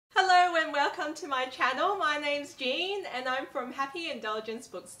welcome to my channel. My name's Jean and I'm from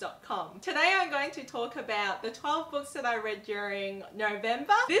happyindulgencebooks.com. Today I'm going to talk about the 12 books that I read during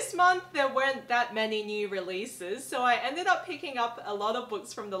November. This month there weren't that many new releases, so I ended up picking up a lot of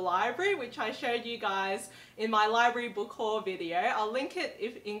books from the library, which I showed you guys in my library book haul video. I'll link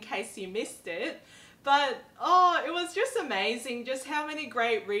it in case you missed it. But oh, it was just amazing just how many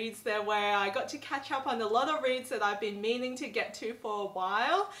great reads there were. I got to catch up on a lot of reads that I've been meaning to get to for a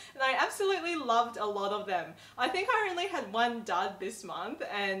while, and I absolutely loved a lot of them. I think I only had one dud this month,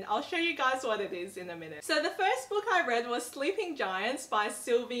 and I'll show you guys what it is in a minute. So the first book I read was Sleeping Giants by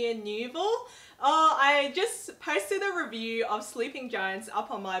Sylvain Neuvel. I just posted a review of Sleeping Giants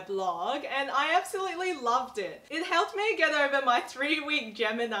up on my blog and I absolutely loved it. It helped me get over my 3-week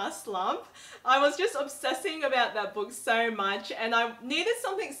Gemina slump. I was just obsessing about that book so much and I needed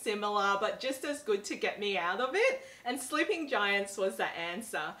something similar but just as good to get me out of it, and Sleeping Giants was the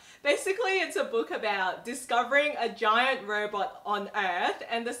answer. Basically, it's a book about discovering a giant robot on Earth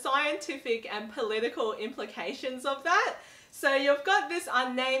and the scientific and political implications of that. So you've got this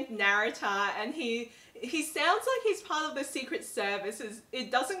unnamed narrator and he sounds like he's part of the Secret Service.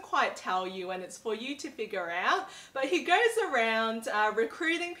 It doesn't quite tell you and it's for you to figure out, but he goes around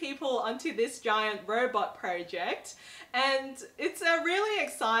recruiting people onto this giant robot project, and it's a really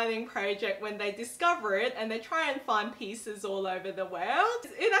exciting project when they discover it and they try and find pieces all over the world.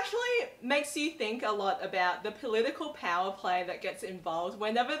 It actually makes you think a lot about the political power play that gets involved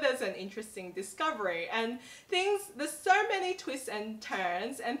whenever there's an interesting discovery, and there's so many twists and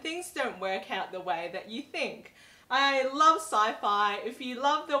turns and things don't work out the way that you think. I love sci-fi. If you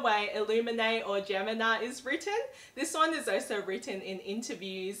love the way Illuminate or Gemina is written, this one is also written in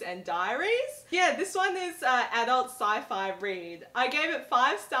interviews and diaries. Yeah, this one is an adult sci-fi read. I gave it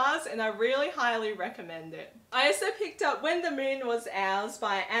 5 stars and I really highly recommend it. I also picked up When the Moon Was Ours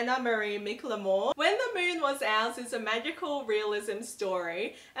by Anna-Marie McLemore. When the Moon Was Ours is a magical realism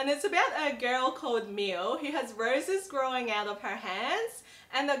story, and it's about a girl called Mille who has roses growing out of her hands,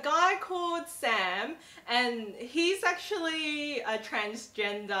 and a guy called Sam, and he's actually a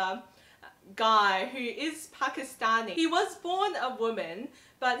transgender guy who is Pakistani. He was born a woman,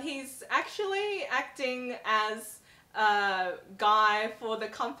 but he's actually acting as a guy for the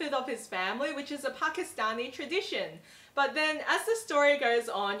comfort of his family, which is a Pakistani tradition. But then as the story goes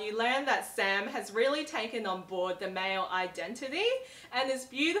on, you learn that Sam has really taken on board the male identity, and it's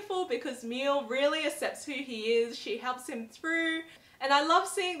beautiful because Mille really accepts who he is. She helps him through. And I love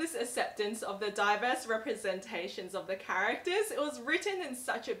seeing this acceptance of the diverse representations of the characters. It was written in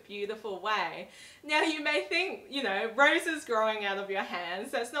such a beautiful way. Now you may think, you know, roses growing out of your hands,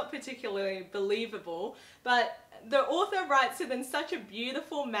 that's not particularly believable, but the author writes it in such a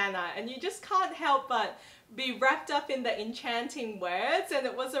beautiful manner and you just can't help but be wrapped up in the enchanting words, and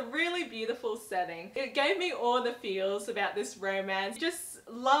it was a really beautiful setting. It gave me all the feels about this romance. Just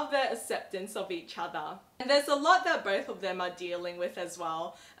love their acceptance of each other. And there's a lot that both of them are dealing with as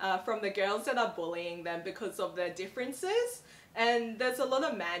well, from the girls that are bullying them because of their differences, and there's a lot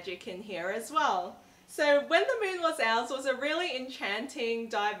of magic in here as well. So When the Moon Was Ours was a really enchanting,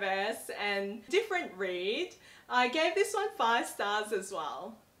 diverse and different read. I gave this one 5 stars as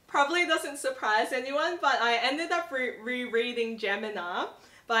well. Probably doesn't surprise anyone, but I ended up rereading Gemina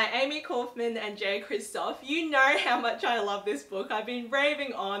by Amie, Kaufman and Kristoff. You know how much I love this book. I've been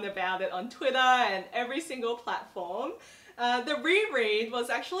raving on about it on Twitter and every single platform. The reread was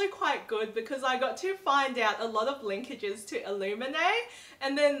actually quite good because I got to find out a lot of linkages to Illuminate,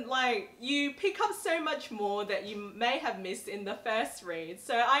 and then like you pick up so much more that you may have missed in the first read.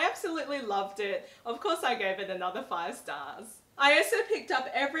 So I absolutely loved it. Of course I gave it another 5 stars. I also picked up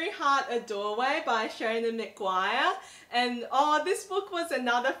Every Heart a Doorway by Seanan McGuire, and oh, this book was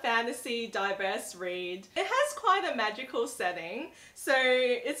another fantasy diverse read. It has quite a magical setting, so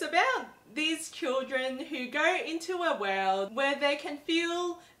it's about these children who go into a world where they can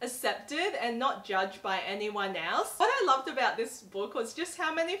feel accepted and not judged by anyone else. What I loved about this book was just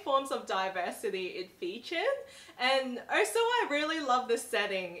how many forms of diversity it featured, and also I really loved the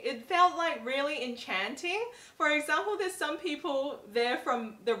setting. It felt like really enchanting. For example, there's some people there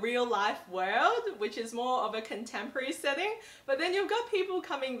from the real life world, which is more of a contemporary setting, but then you've got people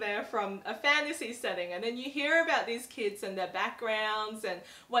coming there from a fantasy setting, and then you hear about these kids and their backgrounds and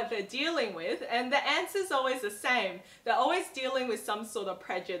what they're dealing with, and the answer's always the same. They're always dealing with some sort of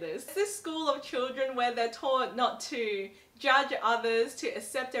prejudice. It's this school of children where they're taught not to judge others, to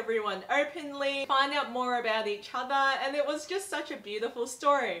accept everyone openly, find out more about each other, and it was just such a beautiful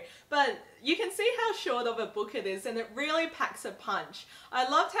story. But you can see how short of a book it is, and it really packs a punch. I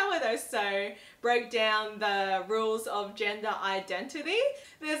loved how it also broke down the rules of gender identity.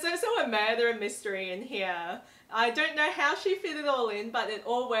 There's also a murder mystery in here. I don't know how she fit it all in, but it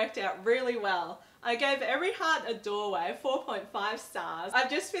all worked out really well. I gave Every Heart a Doorway 4.5 stars. I've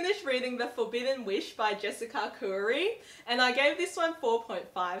just finished reading The Forbidden Wish by Jessica Khoury, and I gave this one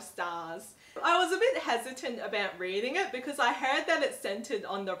 4.5 stars. I was a bit hesitant about reading it because I heard that it's centered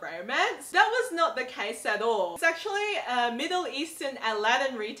on the romance. That was not the case at all. It's actually a Middle Eastern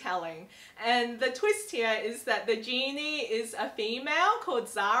Aladdin retelling, and the twist here is that the genie is a female called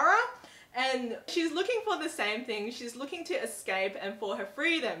Zara, and she's looking for the same thing. She's looking to escape and for her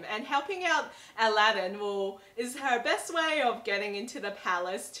freedom, and helping out Aladdin is her best way of getting into the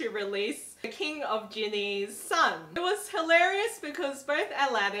palace to release the King of Jinni's son. It was hilarious because both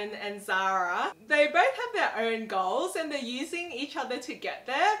Aladdin and Zara, they both have their own goals and they're using each other to get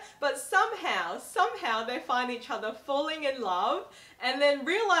there, but somehow they find each other falling in love and then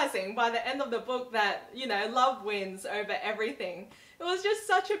realizing by the end of the book that, you know, love wins over everything. It was just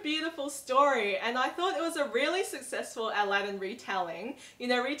such a beautiful story, and I thought it was a really successful Aladdin retelling. You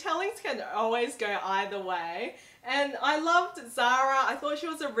know, retellings can always go either way. And I loved Zara. I thought she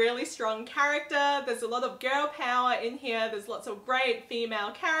was a really strong character. There's a lot of girl power in here. There's lots of great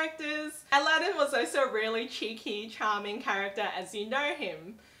female characters. Aladdin was also a really cheeky, charming character as you know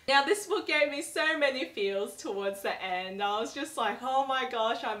him. Now this book gave me so many feels towards the end. I was just like, oh my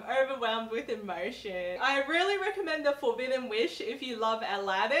gosh, I'm overwhelmed with emotion. I really recommend The Forbidden Wish if you love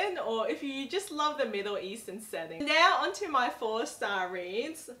Aladdin or if you just love the Middle Eastern setting. Now onto my 4-star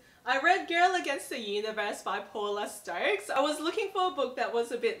reads. I read Girl Against the Universe by Paula Stokes. I was looking for a book that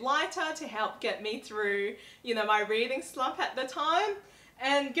was a bit lighter to help get me through, you know, my reading slump at the time.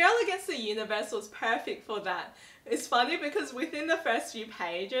 And Girl Against the Universe was perfect for that. It's funny because within the first few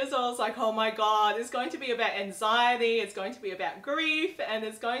pages I was like, oh my god, it's going to be about anxiety, it's going to be about grief, and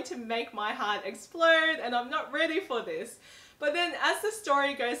it's going to make my heart explode, and I'm not ready for this. But then as the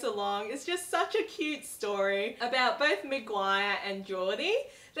story goes along, it's just such a cute story about both McGuire and Geordie.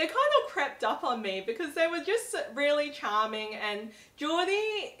 They kind of crept up on me because they were just really charming, and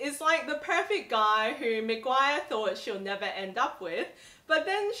Geordie is like the perfect guy who McGuire thought she'll never end up with. But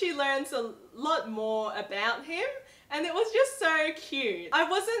then she learns a lot more about him, and it was just so cute. I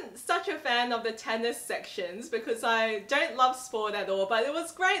wasn't such a fan of the tennis sections because I don't love sport at all, but it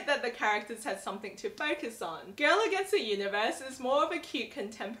was great that the characters had something to focus on. Girl Against the Universe is more of a cute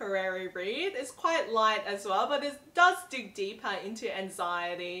contemporary read. It's quite light as well, but it does dig deeper into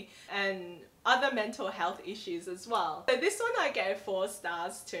anxiety and other mental health issues as well. So this one I gave 4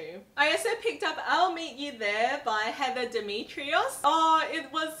 stars to. I also picked up I'll Meet You There by Heather Demetrios. Oh,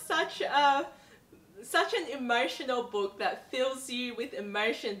 it was such an emotional book that fills you with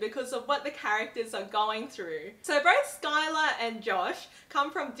emotion because of what the characters are going through. So both Skylar and Josh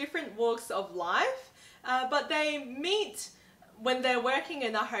come from different walks of life, but they meet when they're working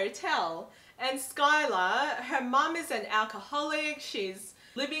in a hotel. And Skylar, her mum is an alcoholic, she's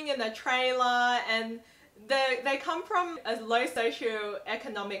living in a trailer, and they come from a low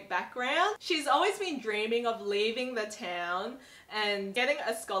socio-economic background. She's always been dreaming of leaving the town and getting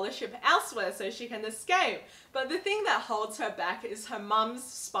a scholarship elsewhere so she can escape. But the thing that holds her back is her mum's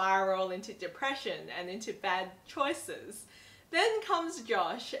spiral into depression and into bad choices. Then comes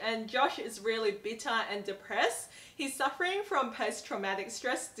Josh, and Josh is really bitter and depressed. He's suffering from post-traumatic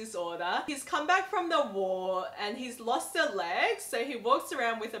stress disorder. He's come back from the war and he's lost a leg, so he walks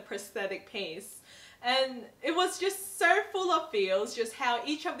around with a prosthetic piece. And it was just so full of feels, just how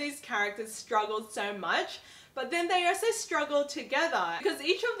each of these characters struggled so much, but then they also struggle together because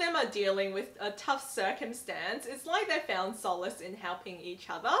each of them are dealing with a tough circumstance. It's like they found solace in helping each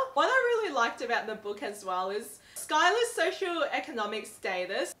other. What I really liked about the book as well is Skylar's socio-economic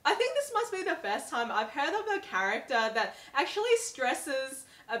status. I think this must be the first time I've heard of a character that actually stresses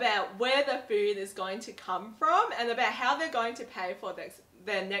about where the food is going to come from and about how they're going to pay for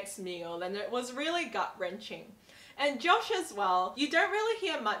their next meal, and it was really gut-wrenching. And Josh as well, you don't really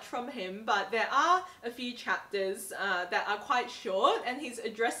hear much from him, but there are a few chapters that are quite short, and he's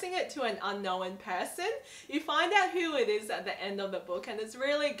addressing it to an unknown person. You find out who it is at the end of the book, and it's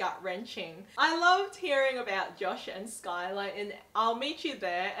really gut-wrenching. I loved hearing about Josh and Skylar in I'll Meet You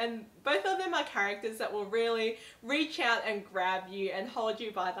There, and both of them are characters that will really reach out and grab you and hold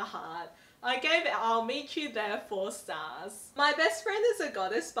you by the heart. I gave I'll Meet You There 4 stars. My Best Friend is a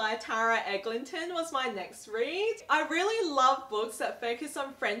Goddess by Tara Eglington was my next read. I really love books that focus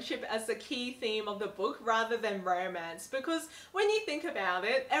on friendship as the key theme of the book rather than romance, because when you think about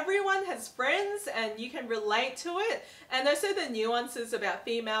it, everyone has friends and you can relate to it, and also the nuances about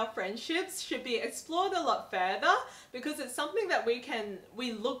female friendships should be explored a lot further because it's something that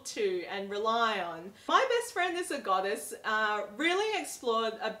we look to and rely on. My Best Friend is a Goddess really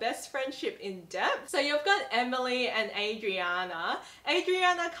explored a best friendship in depth. So you've got Emily and Adriana.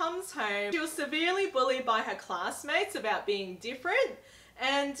 Adriana comes home. She was severely bullied by her classmates about being different,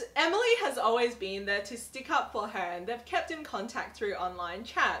 and Emily has always been there to stick up for her, and they've kept in contact through online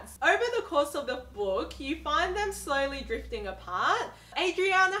chats. Over the course of the book, you find them slowly drifting apart.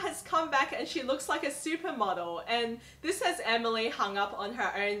 Adriana has come back and she looks like a supermodel, and this has Emily hung up on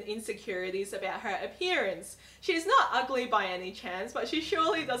her own insecurities about her appearance. She's not ugly by any chance, but she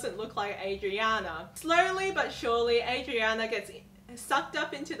surely doesn't look like Adriana. Slowly but surely, Adriana gets sucked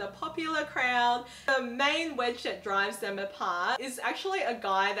up into the popular crowd. The main wedge that drives them apart is actually a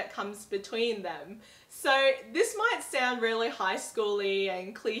guy that comes between them. So this might sound really high schooly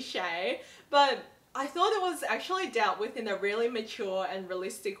and cliche, but I thought it was actually dealt with in a really mature and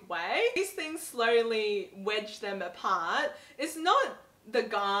realistic way. These things slowly wedge them apart. It's not the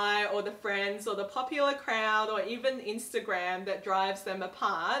guy or the friends or the popular crowd or even Instagram that drives them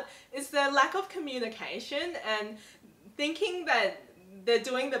apart. It's their lack of communication and thinking that they're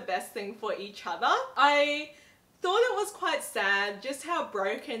doing the best thing for each other. I thought it was quite sad just how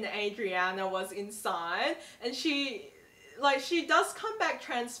broken Adriana was inside, and she does come back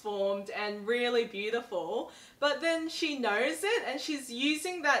transformed and really beautiful, but then she knows it and she's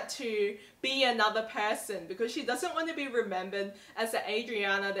using that to be another person because she doesn't want to be remembered as the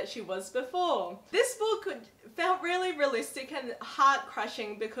Adriana that she was before. This book felt really realistic and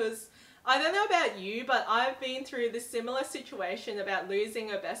heart-crushing because I don't know about you, but I've been through this similar situation about losing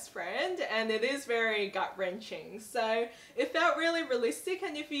a best friend, and it is very gut-wrenching. So it felt really realistic,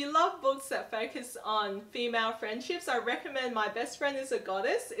 and if you love books that focus on female friendships, I recommend My Best Friend is a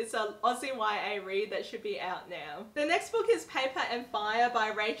Goddess. It's an Aussie YA read that should be out now. The next book is Paper and Fire by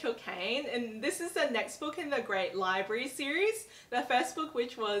Rachel Caine, and this is the next book in the Great Library series, the first book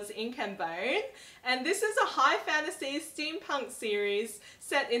which was Ink and Bone. And this is a high fantasy steampunk series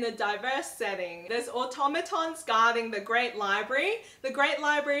set in a diverse setting. There's automatons guarding the Great Library. The Great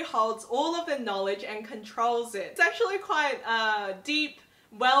Library holds all of the knowledge and controls it. It's actually quite a deep,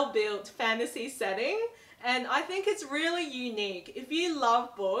 well-built fantasy setting, and I think it's really unique. If you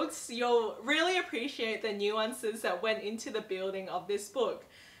love books, you'll really appreciate the nuances that went into the building of this book.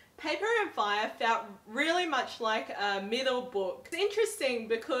 Paper and Fire felt really much like a middle book. It's interesting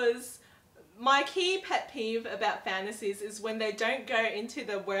because my key pet peeve about fantasies is when they don't go into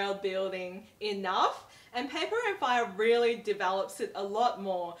the world building enough, and Paper and Fire really develops it a lot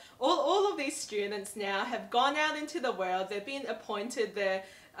more. All of these students now have gone out into the world, they've been appointed their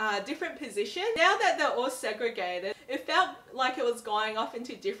different positions. Now that they're all segregated, it felt like it was going off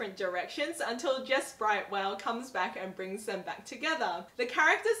into different directions until Jess Brightwell comes back and brings them back together. The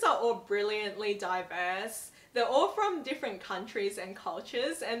characters are all brilliantly diverse. They're all from different countries and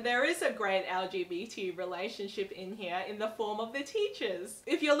cultures, and there is a great LGBT relationship in here in the form of the teachers.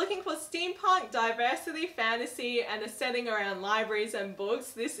 If you're looking for steampunk, diversity, fantasy, and a setting around libraries and books,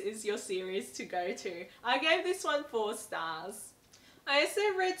 this is your series to go to. I gave this one 4 stars. I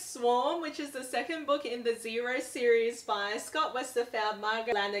also read Swarm, which is the second book in the Zero series by Scott Westerfeld,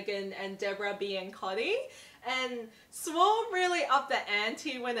 Margo, Lanagan, and Deborah Biancotti. And Swarm really upped the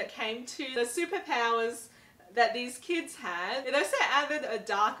ante when it came to the superpowers that these kids had. It also added a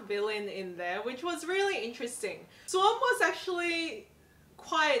dark villain in there, which was really interesting. Swarm was actually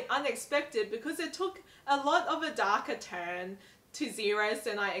quite unexpected because it took a lot of a darker turn to Zeros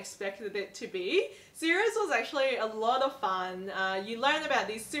than I expected it to be. Zeros was actually a lot of fun. You learn about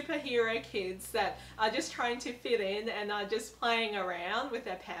these superhero kids that are just trying to fit in and are just playing around with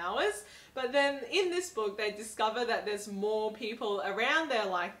their powers. But then in this book they discover that there's more people around there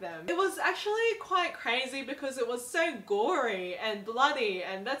like them. It was actually quite crazy because it was so gory and bloody,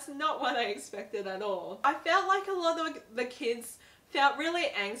 and that's not what I expected at all. I felt like a lot of the kids felt really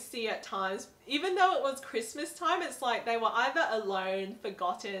angsty at times. Even though it was Christmas time, it's like they were either alone,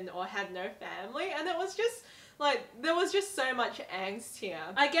 forgotten, or had no family, and it was just like, there was just so much angst here.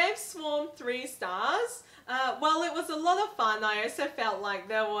 I gave Swarm 3 stars. Well, it was a lot of fun. I also felt like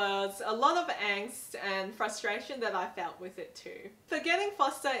there was a lot of angst and frustration that I felt with it too. Forgetting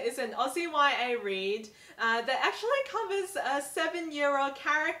Foster is an Aussie YA read that actually covers a 7-year-old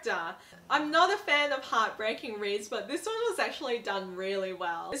character. I'm not a fan of heartbreaking reads, but this one was actually done really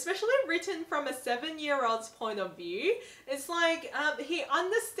well. Especially written from a 7-year-old's point of view. It's like he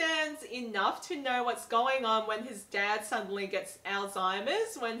understands enough to know what's going on when his dad suddenly gets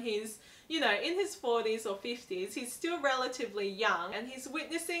Alzheimer's when he's, you know, in his 40s or 50s. He's still relatively young and he's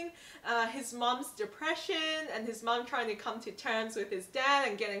witnessing his mum's depression and his mum trying to come to terms with his dad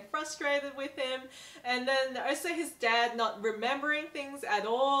and getting frustrated with him, and then also his dad not remembering things at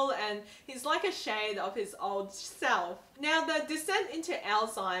all, and he's like a shade of his old self. Now, the descent into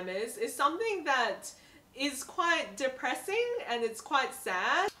Alzheimer's is something that is quite depressing and it's quite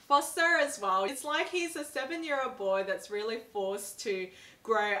sad. Foster as well, it's like he's a 7-year-old boy that's really forced to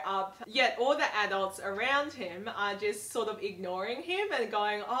grow up, yet all the adults around him are just sort of ignoring him and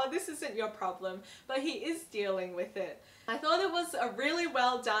going, oh, this isn't your problem, but he is dealing with it. I thought it was a really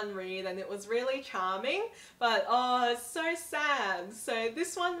well done read and it was really charming, but oh, it's so sad. So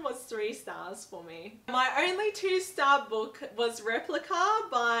this one was 3 stars for me. My only 2-star book was Replica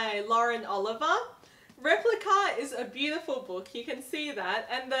by Lauren Oliver. Replica is a beautiful book, you can see that,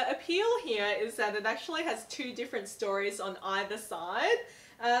 and the appeal here is that it actually has 2 different stories on either side.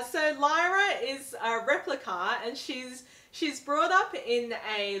 So Lyra is a replica and she's brought up in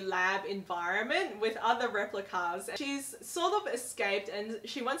a lab environment with other replicas. She's sort of escaped and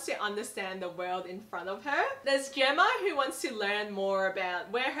she wants to understand the world in front of her. There's Gemma, who wants to learn more about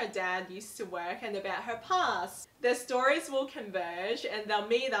where her dad used to work and about her past. Their stories will converge and they'll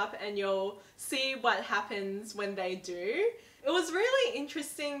meet up and you'll see what happens when they do. It was really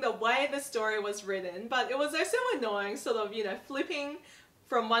interesting the way the story was written, but it was also annoying, sort of, you know, flipping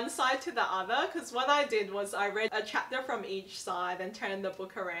from one side to the other, because what I did was I read a chapter from each side and turned the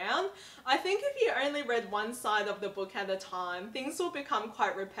book around. I think if you only read one side of the book at a time, things will become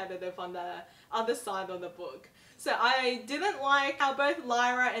quite repetitive on the other side of the book. So I didn't like how both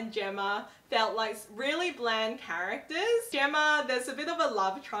Lyra and Gemma felt like really bland characters. Gemma, there's a bit of a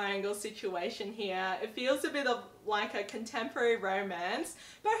love triangle situation here. It feels a bit of like a contemporary romance,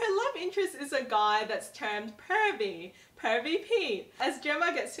 but her love interest is a guy that's termed Pervy Pete. As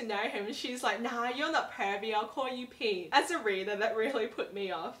Gemma gets to know him, she's like, nah, you're not Pervy, I'll call you Pete. As a reader, that really put me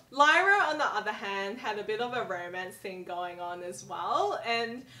off. Lyra, on the other hand, had a bit of a romance thing going on as well,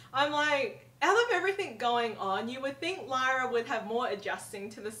 and I'm like, out of everything going on, you would think Lyra would have more adjusting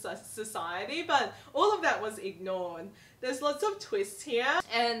to the society, but all of that was ignored. There's lots of twists here,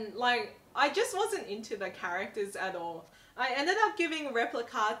 and like, I just wasn't into the characters at all. I ended up giving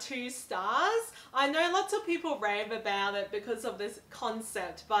Replica 2 stars. I know lots of people rave about it because of this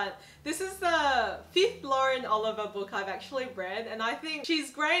concept, but this is the 5th Lauren Oliver book I've actually read, and I think she's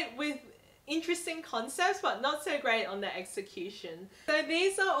great with interesting concepts, but not so great on the execution. So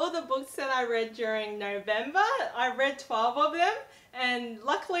these are all the books that I read during November. I read 12 of them, and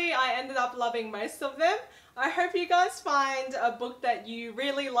luckily I ended up loving most of them. I hope you guys find a book that you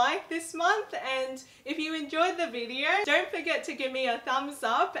really like this month, and if you enjoyed the video, don't forget to give me a thumbs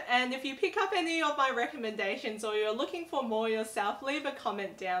up, and if you pick up any of my recommendations or you're looking for more yourself, leave a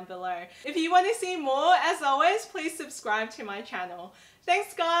comment down below. If you want to see more, as always, please subscribe to my channel.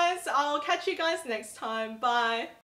 Thanks guys, I'll catch you guys next time, bye!